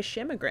Jewish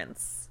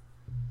immigrants.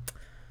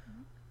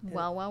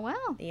 Well.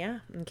 Yeah,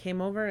 and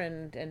came over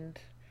and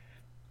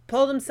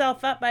pulled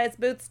himself up by his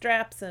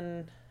bootstraps,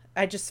 and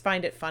I just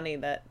find it funny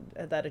that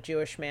a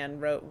Jewish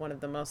man wrote one of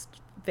the most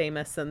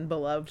famous and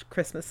beloved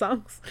Christmas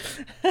songs.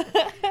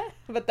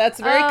 But that's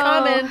very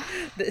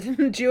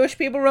common. Jewish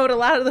people wrote a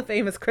lot of the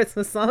famous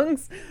Christmas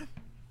songs.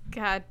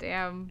 God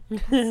damn.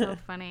 That's so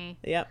funny.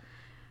 Yep.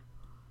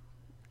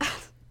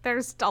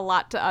 There's a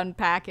lot to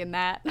unpack in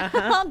that.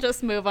 I'll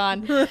just move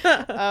on.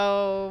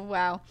 Oh,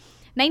 wow.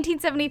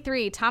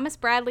 1973, Thomas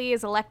Bradley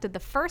is elected the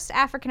first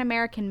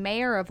African-American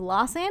mayor of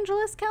Los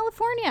Angeles,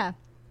 California.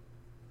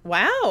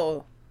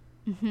 Wow.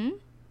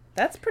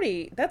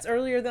 That's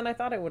earlier than I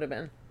thought it would have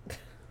been.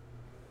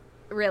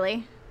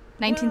 Really?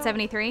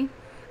 1973?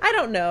 I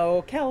don't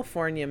know.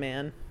 California,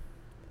 man.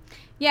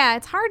 Yeah,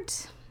 it's hard.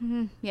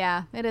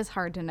 Yeah, it is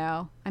hard to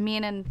know. I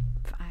mean, and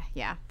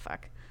yeah,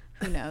 fuck.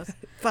 Who knows?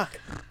 Fuck.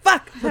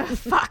 Fuck.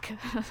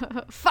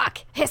 Fuck.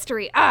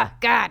 History. Ah,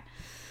 God.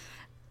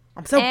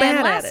 I'm so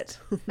bad at it.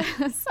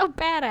 So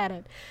bad at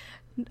it.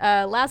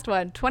 Last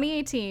one,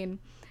 2018.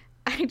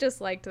 I just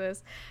liked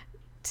this.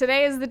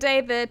 Today is the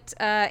day that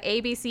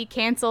ABC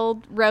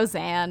canceled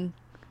Roseanne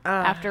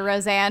after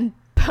Roseanne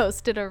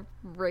posted a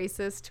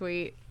racist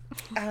tweet.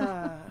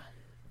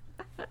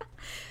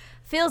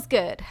 Feels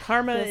good.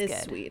 Karma Feels is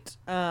good. sweet.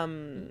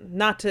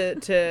 Not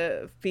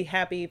to be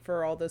happy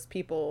for all those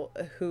people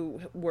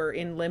who were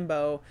in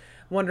limbo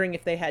wondering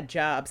if they had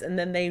jobs, and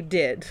then they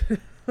did.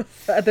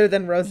 Other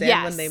than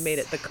Roseanne when they made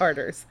it the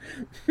Carters.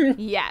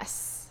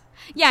 Yes.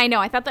 Yeah, I know.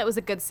 I thought that was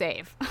a good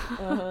save.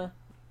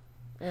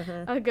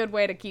 A good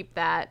way to keep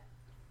that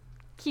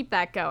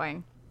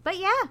going. But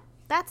yeah,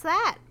 that's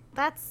that.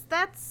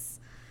 That's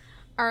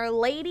our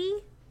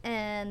lady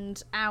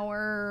and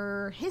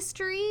our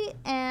history,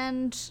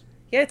 and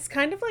yeah, it's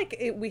kind of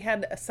like we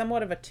had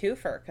somewhat of a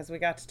twofer because we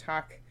got to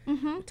talk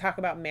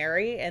about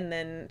Mary and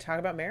then talk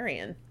about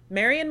Marion.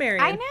 Marion.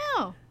 I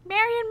know.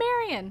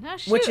 Marion. Oh,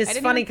 shoot, which is I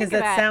didn't funny even think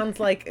because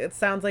of it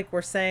sounds like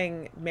we're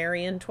saying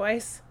Marion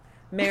twice.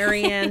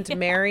 Marion, Yeah.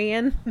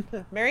 Marion.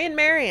 Marion.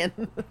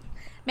 Marion.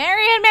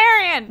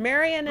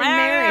 Marion and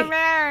Mary.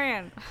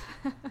 Marion.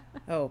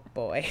 Oh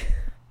boy.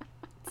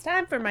 It's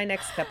time for my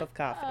next cup of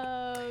coffee.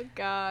 Oh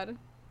God.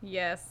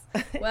 Yes.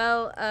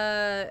 Well,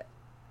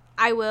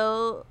 I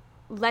will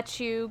let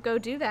you go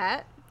do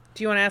that.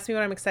 Do you want to ask me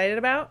what I'm excited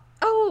about?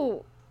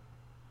 Oh.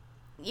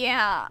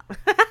 Yeah.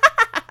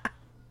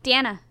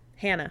 Deanna,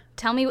 Hannah.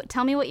 tell me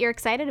what you're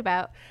excited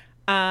about.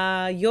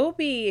 You'll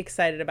be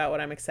excited about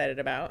what I'm excited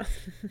about.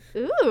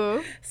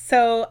 Ooh.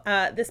 So,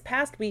 this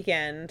past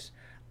weekend,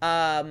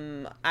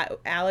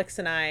 Alex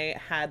and I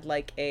had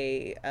like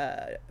a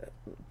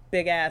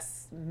big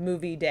ass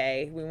movie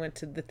day. We went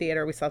to the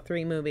theater. We saw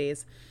 3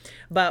 movies,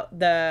 but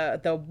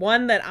the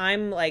one that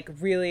I'm like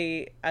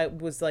really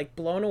was like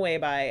blown away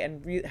by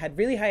and had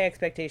really high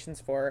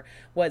expectations for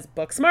was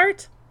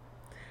Booksmart.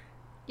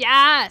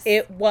 Yes.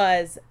 It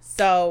was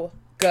so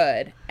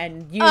good,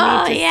 and you need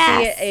to see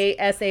it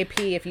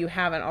ASAP if you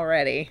haven't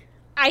already.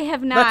 I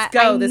have not. Let's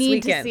go I this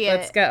need weekend. To see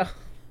Let's it. go.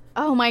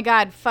 Oh my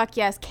God. Fuck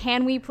yes.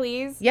 Can we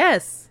please?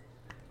 Yes.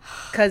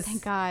 Because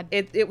Thank God.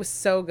 It was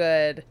so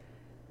good.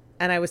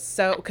 And I was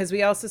so, because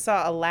we also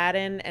saw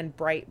Aladdin and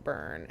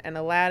Brightburn, and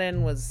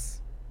Aladdin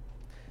was,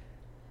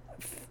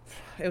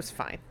 it was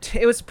fine.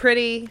 It was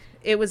pretty.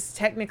 It was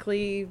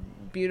technically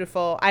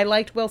beautiful. I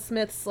liked Will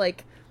Smith's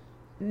like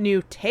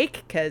new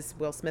take because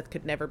Will Smith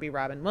could never be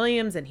Robin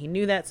Williams, and he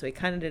knew that, so he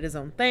kind of did his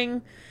own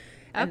thing.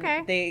 And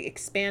Okay. they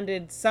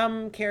expanded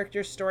some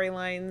character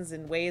storylines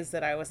in ways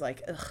that I was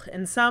like, ugh,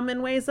 and some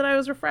in ways that I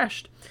was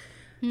refreshed.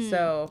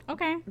 So,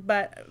 Okay.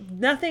 but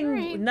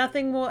nothing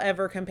Alright. will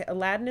ever compare.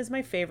 Aladdin is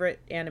my favorite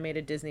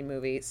animated Disney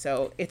movie,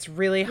 so it's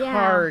really Yeah.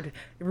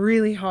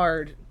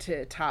 hard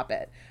to top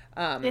it.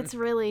 It's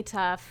really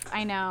tough.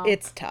 I know.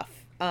 It's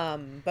tough.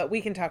 But we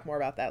can talk more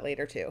about that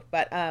later too.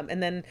 But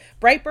and then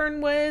Brightburn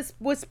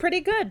was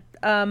pretty good.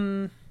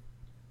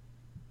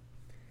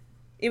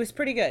 It was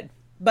pretty good.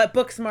 But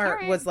Booksmart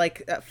Alright. was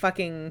like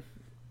fucking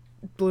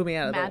blew me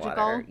out of the Magical?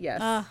 water. Yes.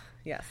 Ugh.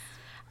 Yes.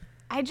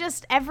 I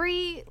just,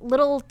 every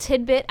little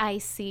tidbit I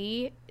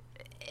see,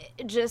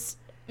 it just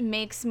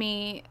makes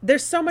me.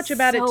 There's so much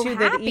about So it too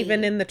that happy.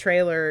 even in the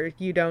trailer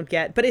you don't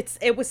get. But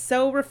it was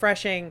so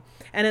refreshing.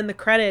 And in the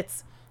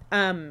credits,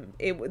 when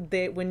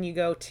you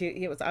go to,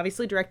 it was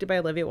obviously directed by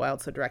Olivia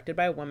Wilde, so directed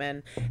by a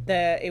woman.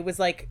 It was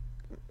like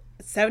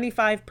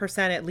 75%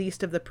 at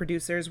least of the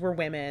producers were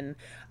women.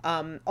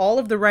 All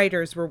of the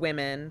writers were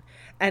women.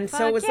 And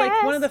so it was Fuck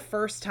like one of yes. the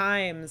first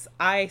times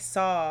I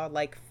saw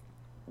like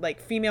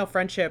female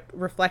friendship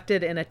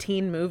reflected in a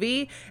teen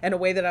movie in a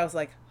way that I was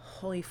like,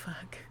 holy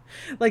fuck.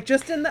 Like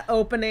just in the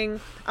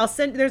opening,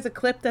 there's a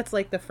clip that's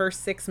like the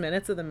first 6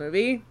 minutes of the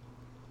movie.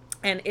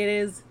 And it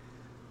is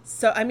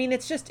so, I mean,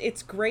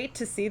 it's great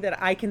to see that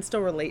I can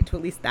still relate to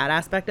at least that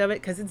aspect of it,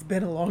 because it's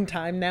been a long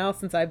time now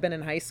since I've been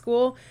in high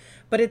school.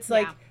 But it's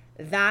like,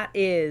 that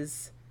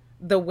is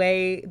the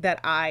way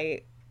that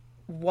I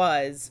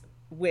was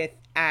with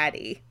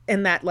Addie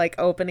in that like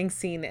opening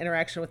scene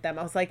interaction with them.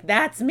 I was like,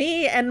 that's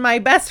me and my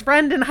best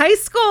friend in high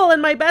school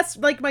and my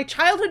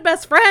childhood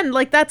best friend.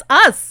 Like, that's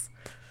us.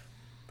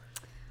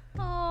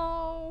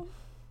 Oh.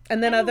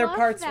 And then I other love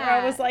parts where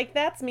I was that. like,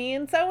 that's me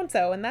and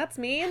so and that's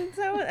me and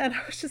so, and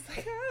I was just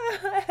like,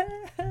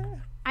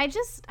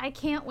 I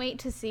can't wait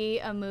to see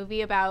a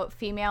movie about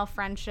female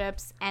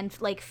friendships and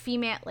like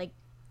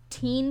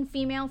teen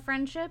female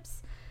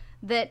friendships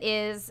that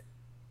is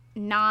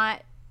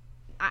not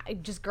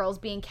just girls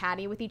being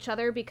catty with each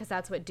other, because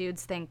that's what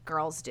dudes think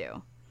girls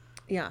do.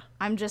 Yeah.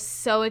 I'm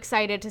just so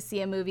excited to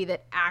see a movie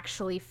that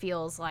actually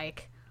feels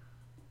like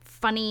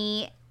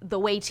funny the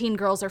way teen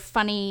girls are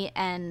funny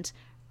and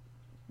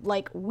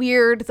like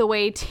weird the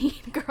way teen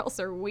girls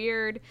are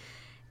weird.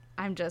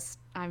 I'm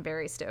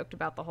very stoked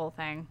about the whole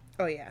thing.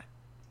 Oh, yeah.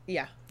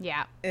 Yeah.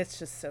 Yeah. It's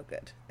just so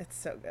good. It's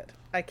so good.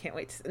 I can't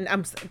wait.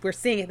 We're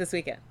seeing it this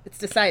weekend. It's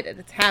decided.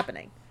 It's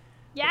happening.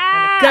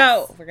 Yeah.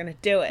 Go. We're going to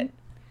do it.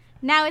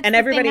 Now it's And the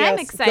everybody thing I'm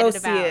else, excited go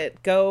about. see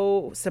it.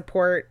 Go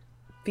support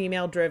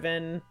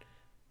female-driven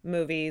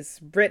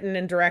movies written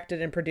and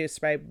directed and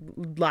produced by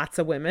lots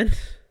of women.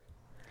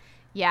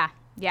 Yeah.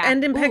 Yeah.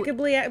 And Ooh,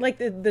 impeccably, like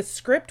the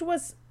script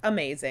was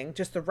amazing.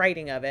 Just the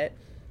writing of it.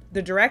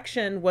 The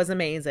direction was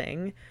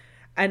amazing.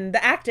 And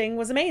the acting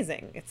was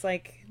amazing. It's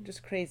like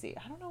just crazy.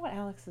 I don't know what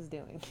Alex is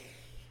doing.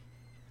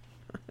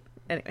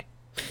 Anyway.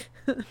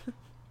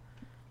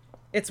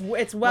 It's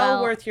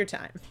well worth your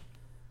time.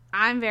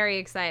 I'm very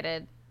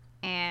excited.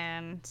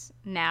 And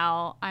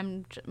now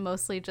I'm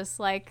mostly just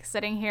like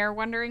sitting here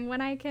wondering when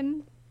I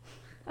can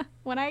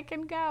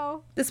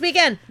go. This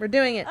weekend, we're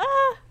doing it.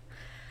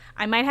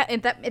 I might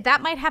have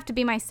that might have to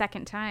be my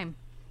second time.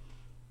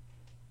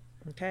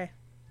 Okay.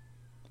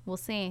 We'll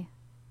see.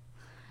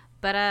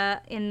 But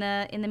in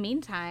the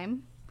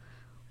meantime,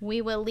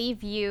 we will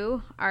leave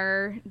you,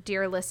 our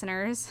dear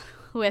listeners,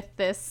 with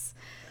this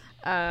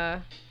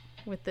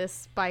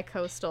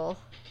bi-coastal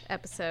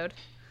episode.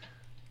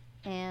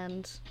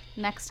 And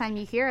next time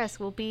you hear us,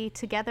 we'll be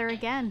together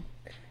again.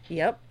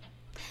 Yep.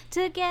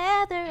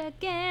 Together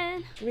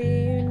again.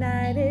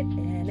 Reunited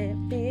and it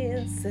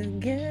feels so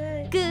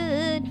good.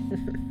 Good.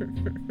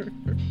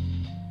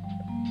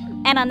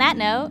 And on that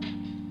note,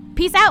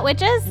 peace out,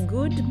 witches.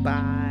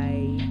 Goodbye.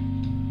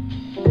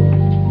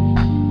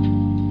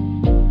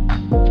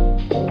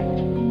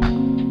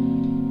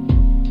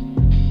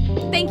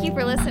 Thank you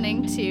for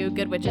listening to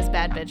Good Witches,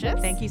 Bad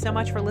Bitches. Thank you so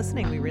much for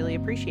listening. We really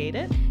appreciate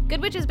it.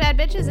 Good Witches, Bad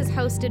Bitches is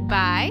hosted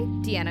by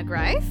Deanna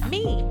Greif.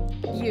 Me.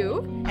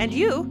 You. And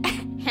you.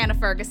 Hannah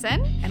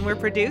Ferguson. And we're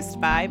produced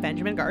by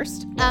Benjamin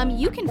Garst.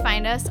 You can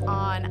find us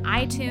on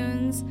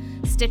iTunes,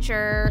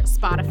 Stitcher,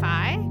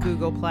 Spotify,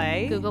 Google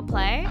Play. Pretty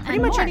Pretty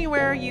much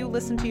anywhere you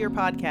listen to your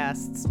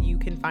podcasts, you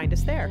can find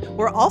us there.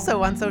 We're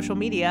also on social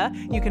media.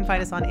 You can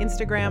find us on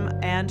Instagram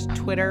and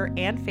Twitter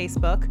and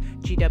Facebook,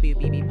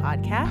 GWBB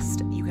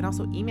Podcast. You can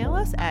also email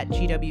us at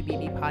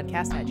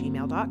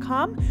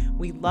gwbbpodcast@gmail.com.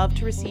 We love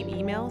to receive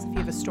emails. If you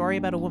have a story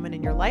about a woman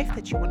in your life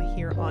that you want to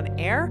hear on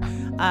air,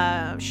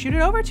 shoot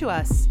it over to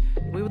us.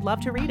 We would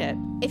love to read it.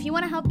 If you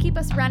want to help keep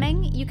us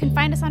running, you can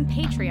find us on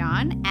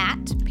Patreon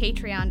at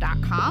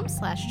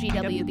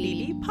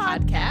patreon.com/GWBB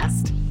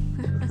podcast.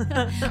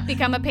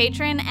 Become a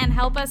patron and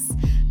help us,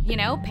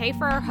 pay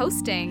for our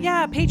hosting.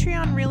 Yeah,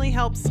 Patreon really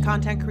helps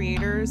content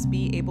creators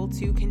be able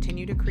to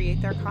continue to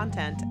create their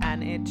content,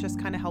 and it just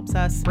kind of helps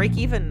us break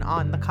even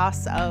on the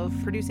costs of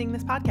producing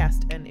this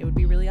podcast, and it would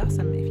be really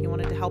awesome if you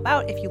wanted to help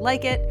out. If you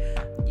like it,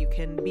 you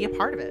can be a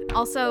part of it.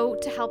 Also,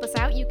 to help us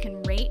out, you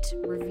can rate,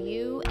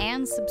 review,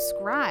 and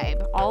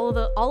subscribe. All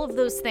of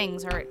those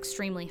things are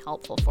extremely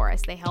helpful for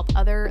us. They help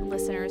other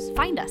listeners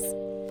find us.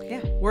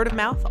 Yeah, word of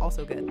mouth,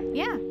 also good.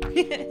 Yeah.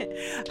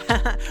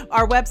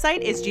 Our website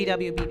is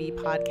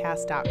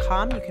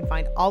gwbbpodcast.com. You can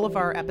find all of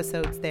our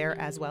episodes there,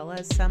 as well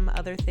as some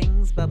other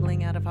things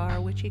bubbling out of our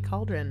witchy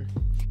cauldron.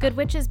 Good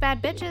Witches,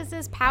 Bad Bitches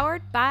is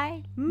powered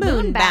by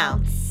Moon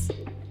Bounce.